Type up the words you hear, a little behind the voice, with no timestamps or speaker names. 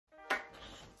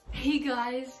Hey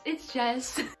guys, it's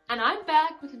Jess, and I'm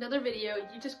back with another video.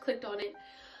 You just clicked on it,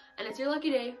 and it's your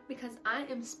lucky day because I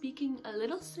am speaking a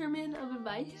little sermon of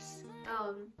advice.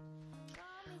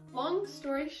 Long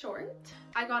story short,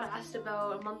 I got asked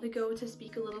about a month ago to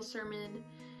speak a little sermon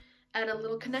at a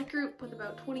little connect group with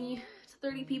about 20 to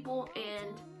 30 people,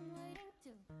 and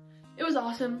it was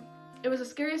awesome. It was the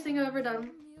scariest thing I've ever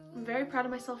done. I'm very proud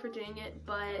of myself for doing it,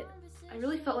 but I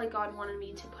really felt like God wanted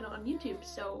me to put it on YouTube,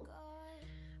 so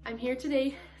I'm here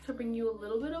today to bring you a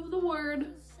little bit of the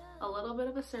word, a little bit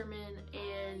of a sermon,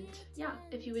 and yeah,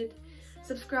 if you would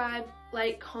subscribe,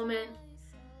 like, comment,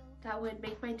 that would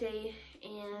make my day,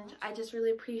 and I just really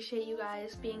appreciate you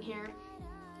guys being here.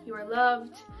 You are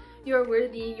loved, you are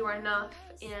worthy, you are enough,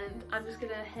 and I'm just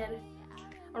gonna head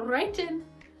right in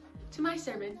to my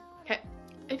sermon. Okay,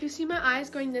 if you see my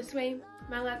eyes going this way,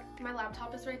 my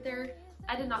laptop is right there.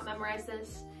 I did not memorize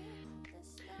this.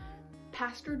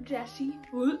 Pastor Jesse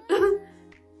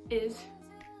is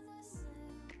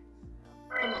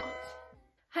a lot.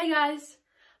 Hi guys,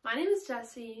 my name is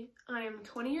Jesse. I am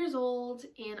 20 years old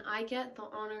and I get the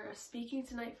honor of speaking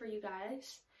tonight for you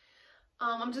guys.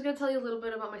 I'm just gonna tell you a little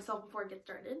bit about myself before I get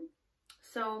started.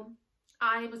 So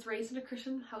I was raised in a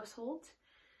Christian household,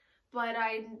 but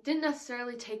I didn't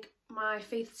necessarily take my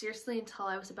faith seriously until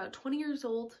I was about 20 years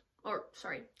old,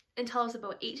 until I was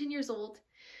about 18 years old,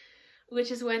 which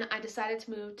is when I decided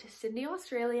to move to Sydney,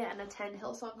 Australia and attend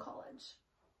Hillsong College.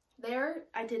 There,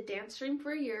 I did dance stream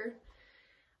for a year.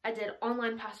 I did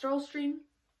online pastoral stream,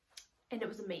 and it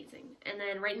was amazing. And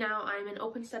then right now, I'm in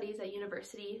open studies at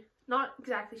university. Not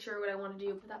exactly sure what I want to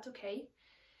do, but that's okay.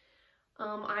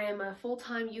 I am a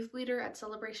full-time youth leader at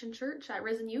Celebration Church at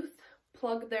Risen Youth.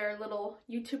 Plug their little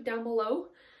YouTube down below.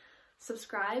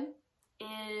 Subscribe.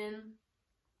 And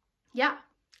yeah.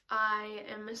 I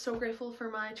am so grateful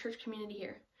for my church community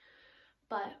here.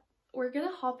 But we're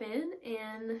gonna hop in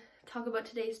and talk about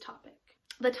today's topic.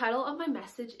 The title of my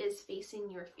message is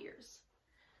Facing Your Fears.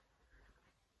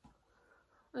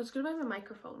 Let's go by my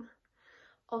microphone.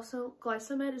 Also,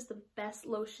 Glycomed is the best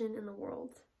lotion in the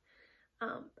world.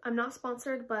 I'm not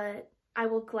sponsored, but I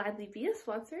will gladly be a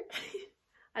sponsor.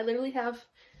 I literally have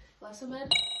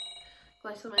Glycomed,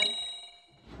 Glycomed,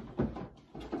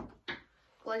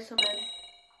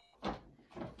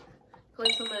 Glycomed,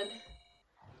 Glycomed,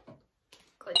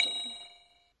 Glycomed.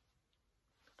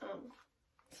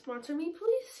 Sponsor me,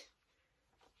 please.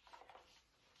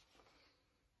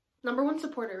 #1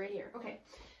 supporter right here. Okay,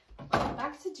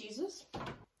 back to Jesus.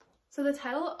 So the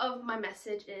title of my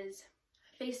message is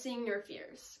Facing Your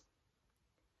Fears.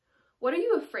 What are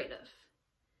you afraid of?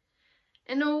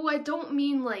 And no, I don't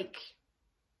mean like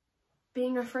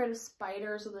being afraid of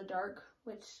spiders or the dark,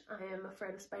 which I am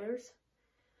afraid of spiders.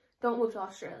 Don't move to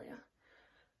Australia.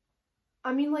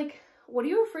 I mean, like, what are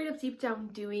you afraid of deep down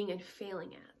doing and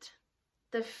failing at?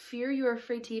 The fear you're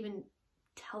afraid to even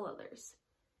tell others.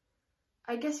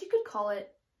 I guess you could call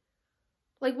it,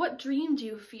 like, what dream do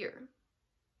you fear?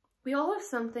 We all have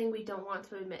something we don't want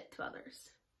to admit to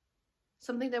others.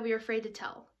 Something that we are afraid to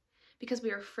tell because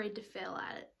we are afraid to fail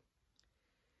at it.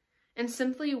 And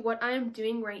simply what I am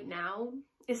doing right now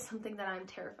is something that I'm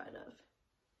terrified of.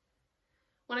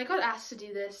 When I got asked to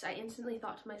do this, I instantly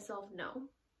thought to myself,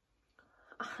 no.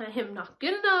 I am not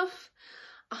good enough,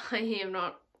 I am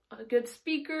not a good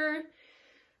speaker,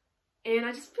 and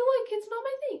I just feel like it's not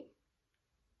my thing.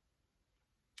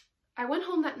 I went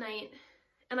home that night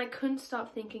and I couldn't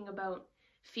stop thinking about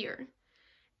fear.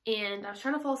 And I was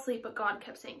trying to fall asleep, but God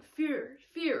kept saying, fear,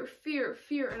 fear, fear,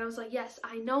 fear. And I was like, yes,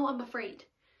 I know I'm afraid.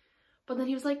 But then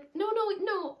he was like,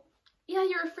 no, yeah,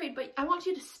 you're afraid, but I want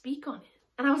you to speak on it.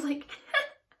 And I was like,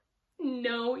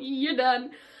 no, you're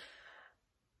done.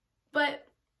 But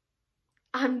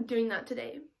I'm doing that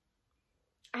today.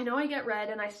 I know I get red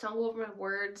and I stumble over my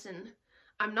words and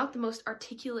I'm not the most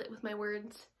articulate with my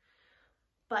words,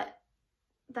 but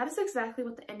that is exactly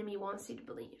what the enemy wants you to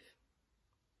believe.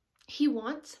 He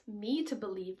wants me to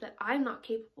believe that I'm not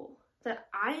capable, that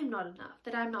I am not enough,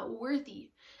 that I'm not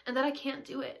worthy, and that I can't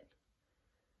do it.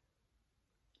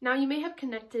 Now, you may have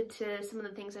connected to some of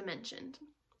the things I mentioned,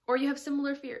 or you have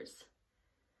similar fears.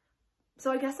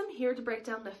 So I guess I'm here to break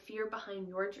down the fear behind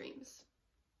your dreams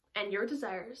and your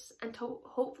desires and to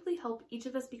hopefully help each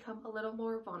of us become a little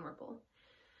more vulnerable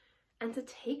and to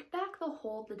take back the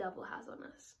hold the devil has on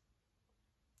us.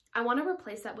 I want to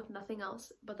replace that with nothing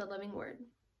else but the living word.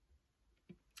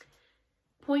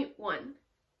 Point 1.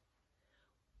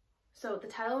 So the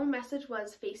title of my message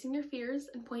was Facing Your Fears,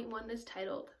 and point 1 is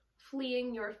titled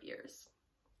Fleeing Your Fears.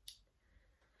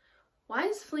 Why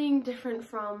is fleeing different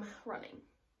from running?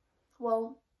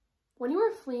 Well, When you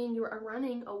are fleeing, you are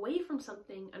running away from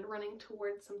something and running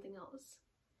towards something else.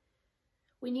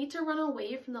 We need to run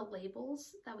away from the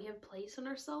labels that we have placed on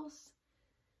ourselves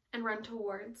and run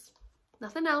towards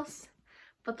nothing else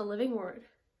but the living word.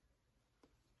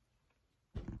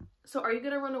 So are you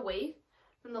going to run away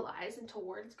from the lies and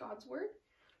towards God's word?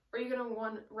 Or are you going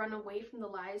to run away from the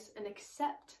lies and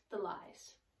accept the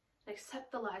lies?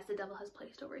 Accept the lies the devil has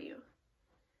placed over you.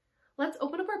 Let's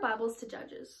open up our Bibles to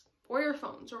Judges, or your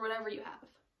phones, or whatever you have.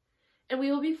 And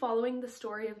we will be following the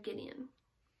story of Gideon.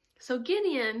 So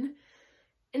Gideon,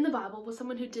 in the Bible, was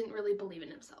someone who didn't really believe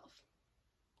in himself.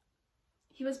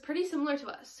 He was pretty similar to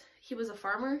us. He was a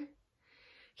farmer.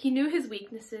 He knew his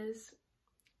weaknesses,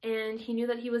 and he knew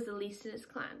that he was the least in his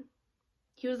clan.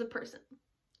 He was a person.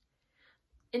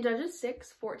 In Judges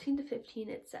 6:14-15,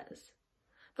 it says,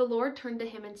 "The Lord turned to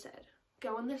him and said,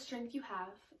 'Go in the strength you have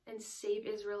and save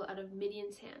Israel out of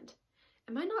Midian's hand.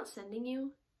 Am I not sending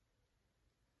you?'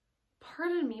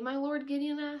 'Pardon me, my lord,'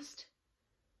 Gideon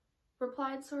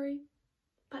replied,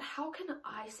 "But how can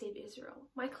I save Israel?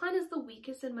 My clan is the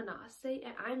weakest in Manasseh,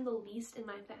 and I am the least in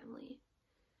my family."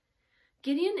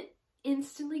 Gideon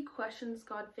instantly questions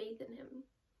God's faith in him.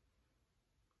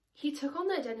 He took on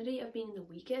the identity of being the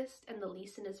weakest and the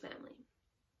least in his family.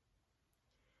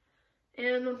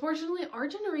 And unfortunately, our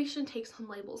generation takes on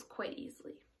labels quite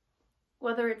easily.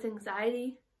 Whether it's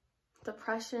anxiety,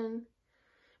 depression,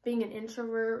 being an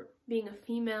introvert, being a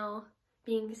female,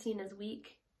 being seen as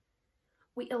weak,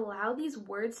 we allow these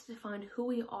words to define who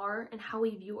we are and how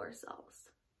we view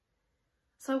ourselves.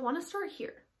 So I want to start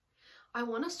here. I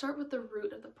want to start with the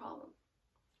root of the problem.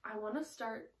 I want to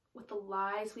start with the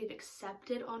lies we've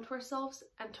accepted onto ourselves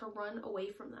and to run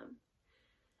away from them,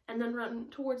 and then run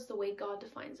towards the way God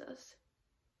defines us.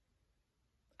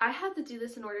 I had to do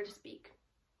this in order to speak.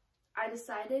 I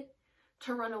decided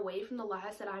to run away from the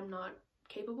lies that I'm not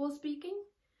capable of speaking,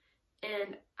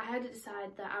 and I had to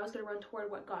decide that I was going to run toward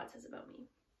what God says about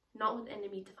me, not what the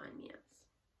enemy defined me as.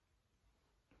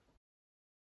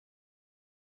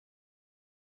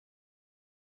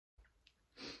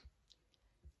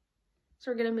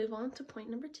 So we're going to move on to point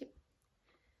number 2.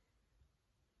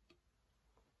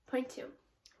 Point 2.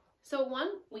 So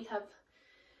 1, we have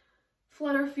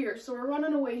fled our fears. So we're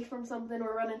running away from something,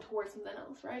 we're running towards something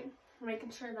else, right? We're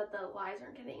making sure that the lies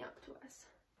aren't getting up to us.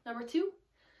 Number 2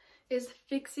 is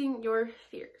fixing your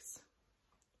fears.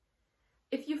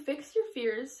 If you fix your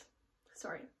fears,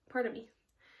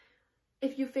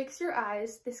 if you fix your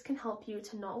eyes, this can help you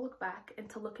to not look back and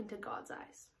to look into God's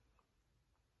eyes.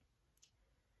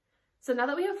 So now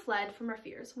that we have fled from our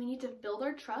fears, we need to build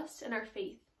our trust and our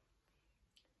faith.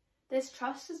 This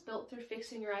trust is built through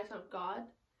fixing your eyes on God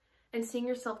and seeing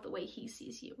yourself the way He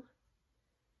sees you.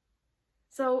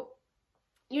 So,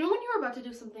 you know when you're about to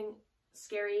do something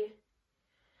scary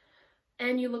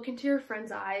and you look into your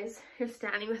friend's eyes, you're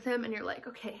standing with him and you're like,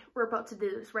 okay, we're about to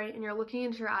do this, right? And you're looking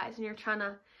into your eyes and you're trying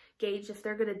to gauge if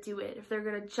they're going to do it, if they're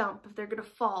going to jump, if they're going to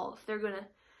fall, if they're going to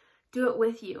do it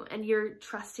with you, and you're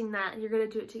trusting that you're going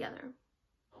to do it together.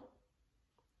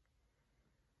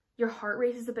 Your heart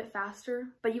races a bit faster,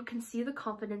 but you can see the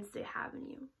confidence they have in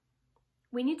you.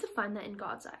 We need to find that in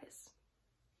God's eyes.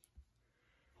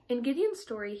 In Gideon's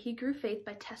story, he grew faith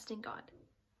by testing God.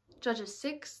 Judges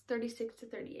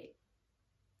 6:36-38.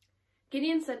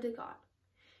 Gideon said to God,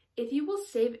 "If you will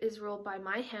save Israel by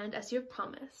my hand as you have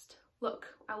promised,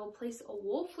 look, I will place a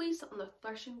wool fleece on the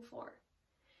threshing floor.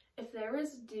 If there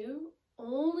is dew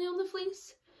only on the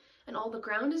fleece and all the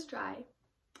ground is dry,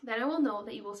 then I will know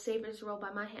that you will save Israel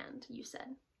by my hand,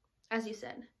 as you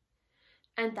said.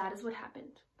 And that is what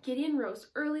happened. Gideon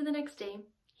rose early the next day.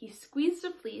 He squeezed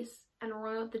a fleece and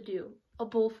wrung out the dew, a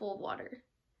bowl full of water.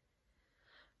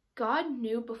 God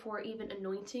knew before even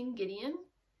anointing Gideon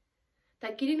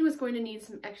that Gideon was going to need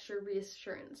some extra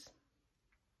reassurance.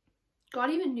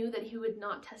 God even knew that he would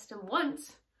not test him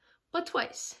once, but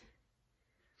twice.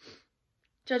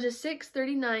 Judges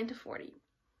 6:39-40.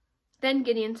 Then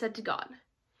Gideon said to God,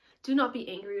 "Do not be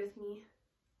angry with me.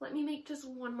 Let me make just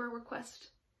one more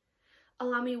request.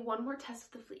 Allow me one more test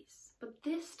of the fleece, but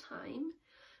this time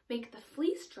make the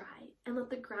fleece dry and let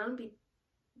the ground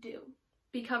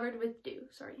be covered with dew."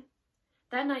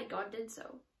 That night God did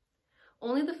so.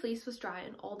 Only the fleece was dry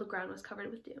and all the ground was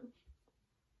covered with dew.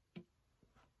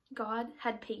 God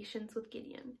had patience with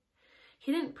Gideon.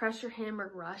 He didn't pressure him or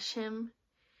rush him.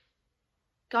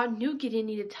 God knew Gideon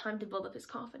needed time to build up his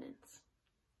confidence.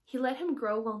 He let him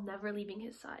grow while never leaving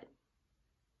his side.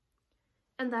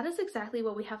 And that is exactly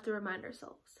what we have to remind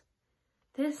ourselves.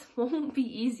 This won't be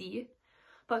easy,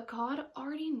 but God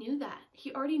already knew that.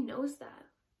 He already knows that.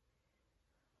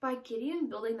 By Gideon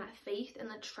building that faith and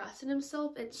the trust in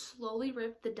himself, it slowly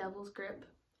ripped the devil's grip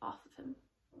off of him.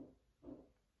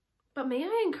 But may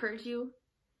I encourage you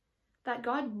that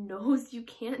God knows you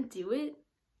can't do it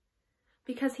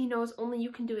because he knows only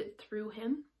you can do it through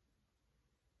him?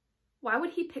 Why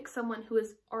would he pick someone who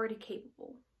is already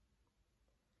capable?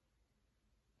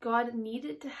 God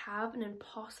needed to have an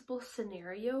impossible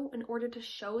scenario in order to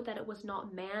show that it was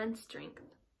not man's strength,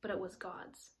 but it was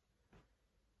God's.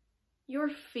 Your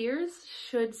fears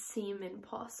should seem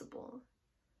impossible.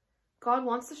 God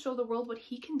wants to show the world what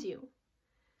he can do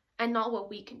and not what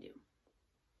we can do.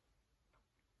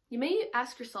 You may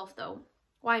ask yourself though,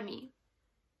 why me?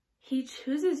 He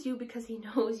chooses you because he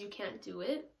knows you can't do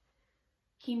it.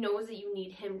 He knows that you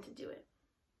need him to do it.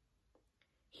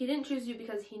 He didn't choose you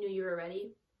because he knew you were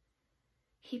ready.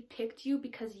 He picked you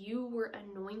because you were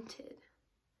anointed.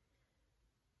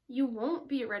 You won't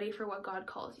be ready for what God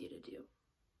calls you to do.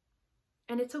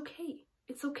 And it's okay.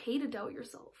 It's okay to doubt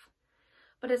yourself.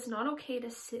 But it's not okay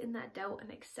to sit in that doubt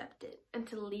and accept it and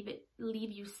to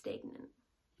leave you stagnant.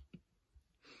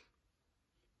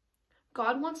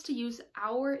 God wants to use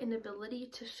our inability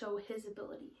to show his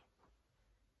ability.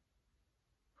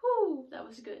 Whew, that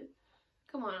was good.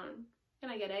 Come on. Can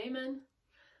I get an amen?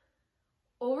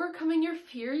 Overcoming your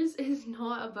fears is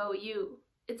not about you.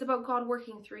 It's about God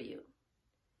working through you.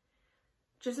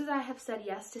 Just as I have said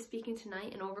yes to speaking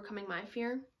tonight and overcoming my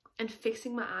fear and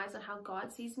fixing my eyes on how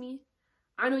God sees me,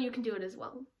 I know you can do it as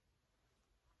well.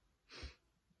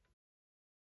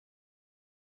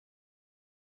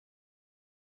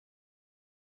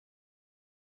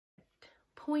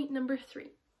 Point number 3.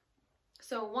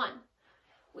 So 1,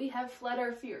 we have fled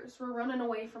our fears. We're running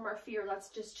away from our fear that's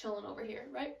just chilling over here,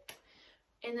 right?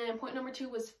 And then point number 2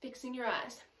 was fixing your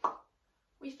eyes.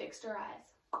 We fixed our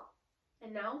eyes.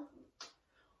 And now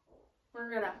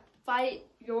we're gonna fight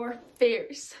your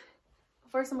fears.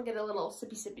 First, I'm gonna get a little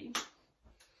sippy.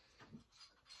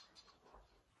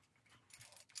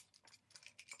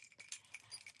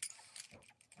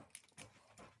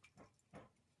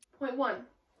 Point 1,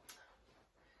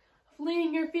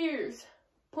 fleeing your fears.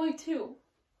 Point 2,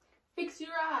 fix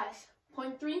your eyes.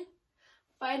 Point 3,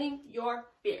 fighting your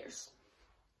fears.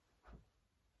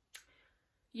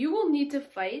 You will need to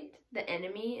fight the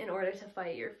enemy in order to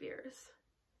fight your fears.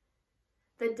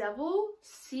 The devil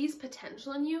sees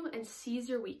potential in you and sees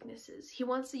your weaknesses. He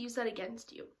wants to use that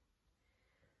against you.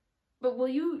 But will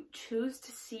you choose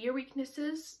to see your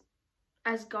weaknesses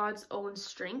as God's own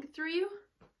strength through you?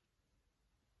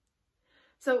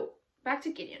 So, back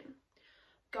to Gideon.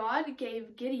 God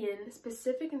gave Gideon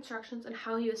specific instructions on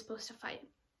how he was supposed to fight.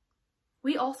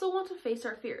 We also want to face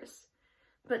our fears,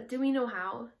 but do we know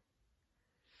how?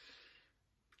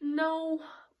 No,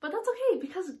 but that's okay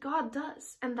because God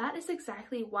does, and that is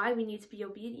exactly why we need to be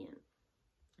obedient.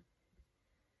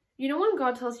 You know when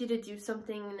God tells you to do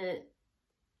something and it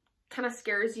kind of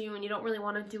scares you and you don't really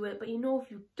want to do it, but you know if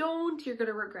you don't, you're going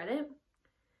to regret it?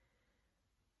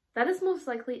 That is most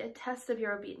likely a test of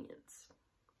your obedience.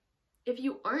 If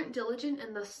you aren't diligent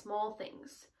in the small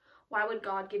things, why would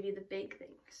God give you the big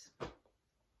things?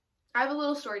 I have a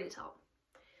little story to tell.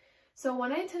 So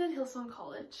when I attended Hillsong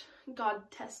College,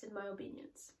 God tested my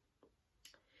obedience.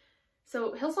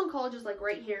 So Hillsong College is like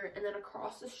right here, and then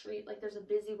across the street, like there's a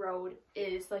busy road,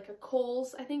 is like a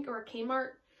Kohl's, I think, or a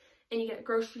Kmart, and you get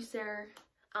groceries there.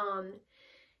 And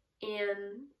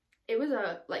it was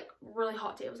a like really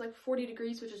hot day. It was like 40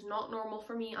 degrees, which is not normal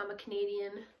for me. I'm a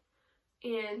Canadian,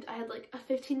 and I had like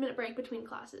a 15-minute break between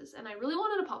classes, and I really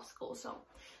wanted a popsicle. So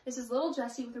this is little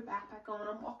Jessie with her backpack on.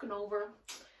 I'm walking over.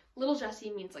 Little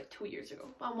Jessie means like 2 years ago.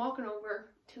 I'm walking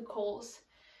over to Kohl's,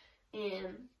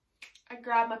 and I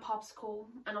grab my popsicle,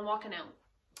 and I'm walking out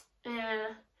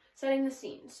and setting the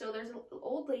scene. So there's an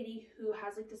old lady who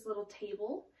has like this little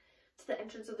table to the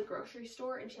entrance of the grocery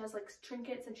store, and she has like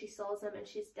trinkets and she sells them, and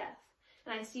she's deaf.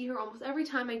 And I see her almost every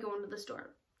time I go into the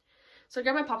store. So I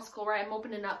grab my popsicle, right? I'm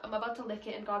opening up. I'm about to lick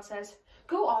it, and God says,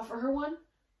 go offer her one.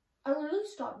 I literally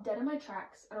stopped dead in my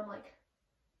tracks, and I'm like,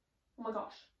 oh my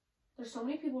gosh, there's so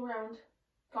many people around.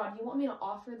 God, you want me to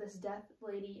offer this deaf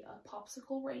lady a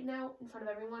popsicle right now in front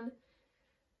of everyone?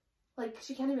 Like,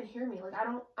 she can't even hear me. Like, I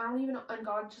don't even know. And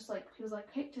God just like, he was like,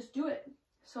 hey, just do it.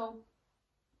 So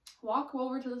walk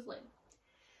over to this lady,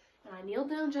 and I kneel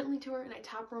down gently to her, and I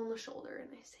tap her on the shoulder, and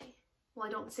I say, well,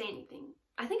 I don't say anything.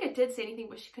 I think I did say anything,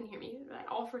 but she couldn't hear me. But I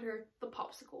offered her the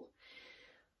popsicle.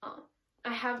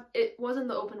 It wasn't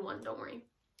the open one, don't worry.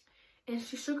 And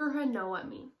she shook her head no at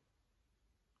me.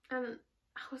 And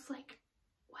I was like,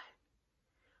 what?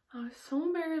 I was so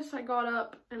embarrassed. I got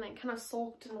up and I kind of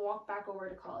sulked and walked back over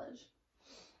to college.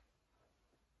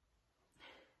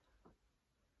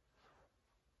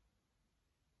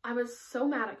 I was so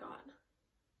mad at God.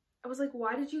 I was like,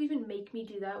 why did you even make me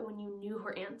do that when you knew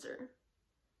her answer?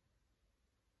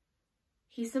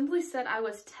 He simply said I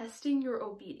was testing your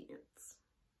obedience.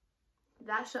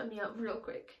 That shut me up real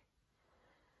quick.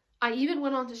 I even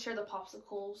went on to share the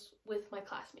popsicles with my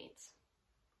classmates.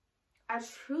 I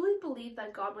truly believe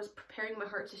that God was preparing my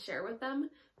heart to share with them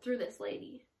through this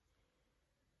lady.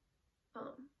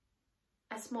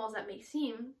 As small as that may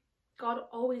seem, God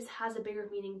always has a bigger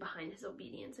meaning behind his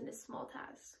obedience in his small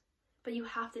tasks. But you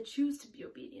have to choose to be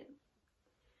obedient.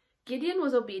 Gideon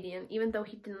was obedient even though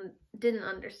he didn't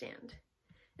understand.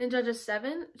 In Judges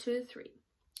 7:2-3,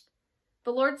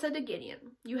 the Lord said to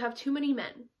Gideon, "You have too many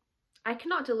men. I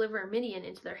cannot deliver Midian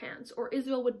into their hands, or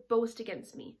Israel would boast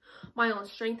against me. My own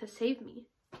strength has saved me.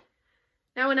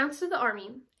 Now announce to the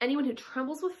army, anyone who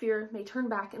trembles with fear may turn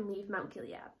back and leave Mount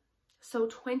Gilead." So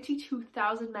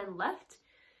 22,000 men left,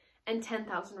 and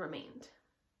 10,000 remained.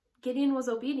 Gideon was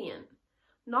obedient,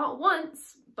 not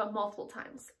once, but multiple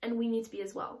times, and we need to be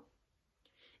as well.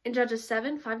 In Judges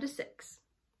 7:5-6,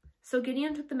 so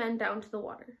Gideon took the men down to the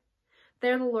water.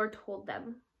 There the Lord told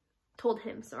him,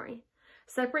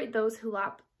 "Separate those who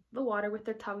lap the water with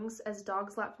their tongues as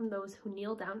dogs lap from those who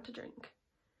kneel down to drink."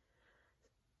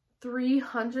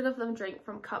 300 of them drank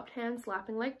from cupped hands,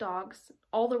 lapping like dogs.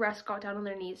 All the rest got down on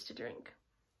their knees to drink.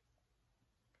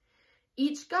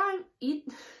 Each time Gideon,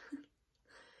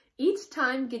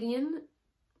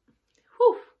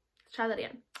 let's try that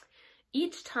again.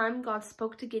 Each time God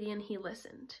spoke to Gideon, he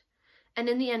listened. And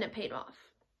in the end, it paid off.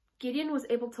 Gideon was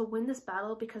able to win this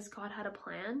battle because God had a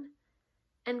plan,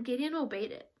 and Gideon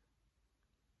obeyed it.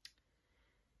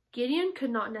 Gideon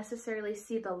could not necessarily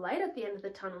see the light at the end of the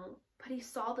tunnel, but he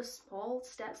saw the small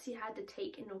steps he had to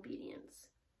take in obedience.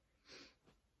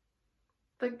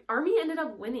 The army ended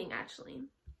up winning, actually.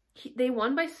 They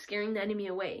won by scaring the enemy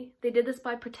away. They did this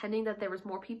by pretending that there was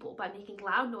more people, by making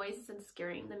loud noises and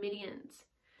scaring the Midians.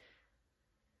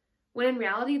 When in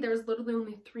reality, there was literally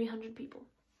only 300 people.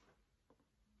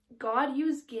 God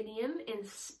used Gideon in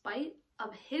spite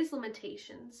of his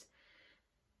limitations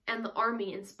and the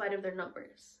army in spite of their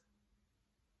numbers.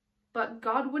 But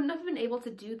God wouldn't have been able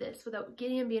to do this without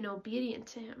Gideon being obedient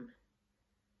to him.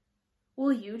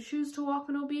 Will you choose to walk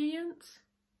in obedience?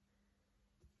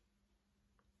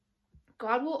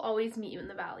 God will always meet you in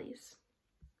the valleys.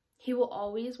 He will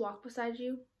always walk beside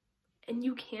you, and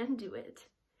you can do it.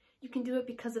 You can do it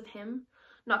because of him,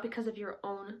 not because of your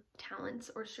own talents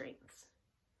or strengths.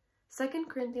 2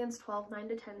 Corinthians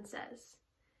 12:9-10 says,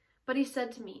 "But he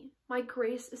said to me, 'My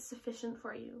grace is sufficient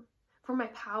for you, for my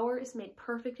power is made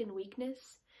perfect in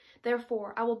weakness.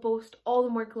 Therefore, I will boast all the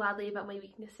more gladly about my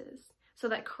weaknesses, so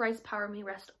that Christ's power may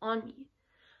rest on me.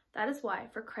 That is why,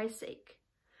 for Christ's sake,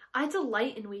 I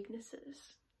delight in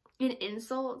weaknesses, in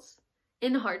insults,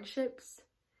 in hardships,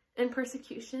 in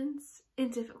persecutions, in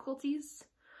difficulties.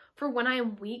 For when I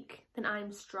am weak, then I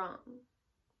am strong.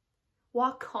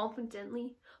 Walk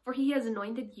confidently, for he has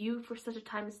anointed you for such a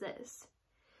time as this.'"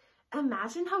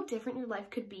 Imagine how different your life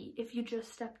could be if you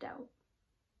just stepped out.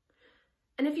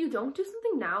 And if you don't do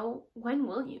something now, when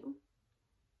will you?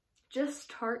 Just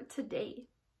start today.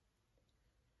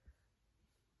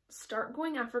 Start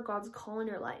going after God's call in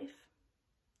your life.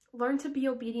 Learn to be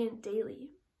obedient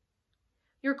daily.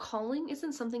 Your calling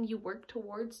isn't something you work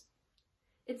towards.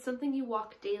 It's something you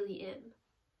walk daily in.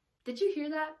 Did you hear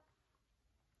that?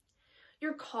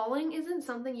 Your calling isn't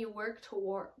something you work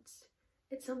towards.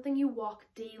 It's something you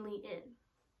walk daily in.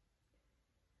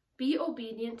 Be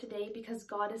obedient today because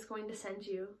God is going to send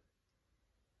you.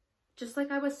 Just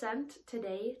like I was sent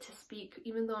today to speak,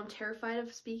 even though I'm terrified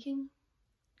of speaking,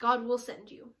 God will send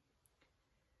you.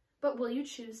 But will you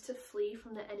choose to flee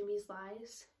from the enemy's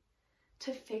lies,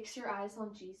 to fix your eyes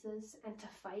on Jesus, and to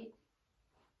fight?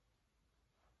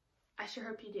 I sure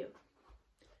hope you do.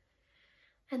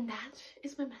 And that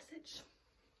is my message.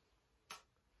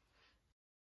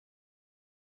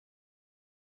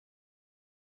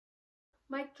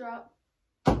 Mic drop.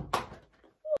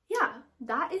 Yeah,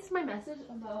 that is my message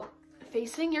about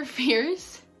facing your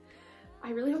fears.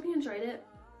 I really hope you enjoyed it.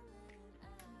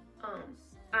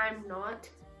 I'm not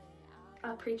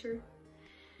a preacher.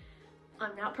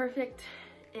 I'm not perfect,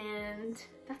 and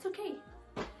that's okay.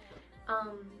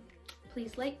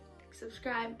 Please like,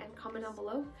 subscribe, and comment down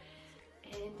below.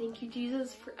 And thank you,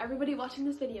 Jesus, for everybody watching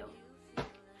this video.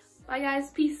 Bye,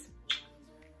 guys. Peace.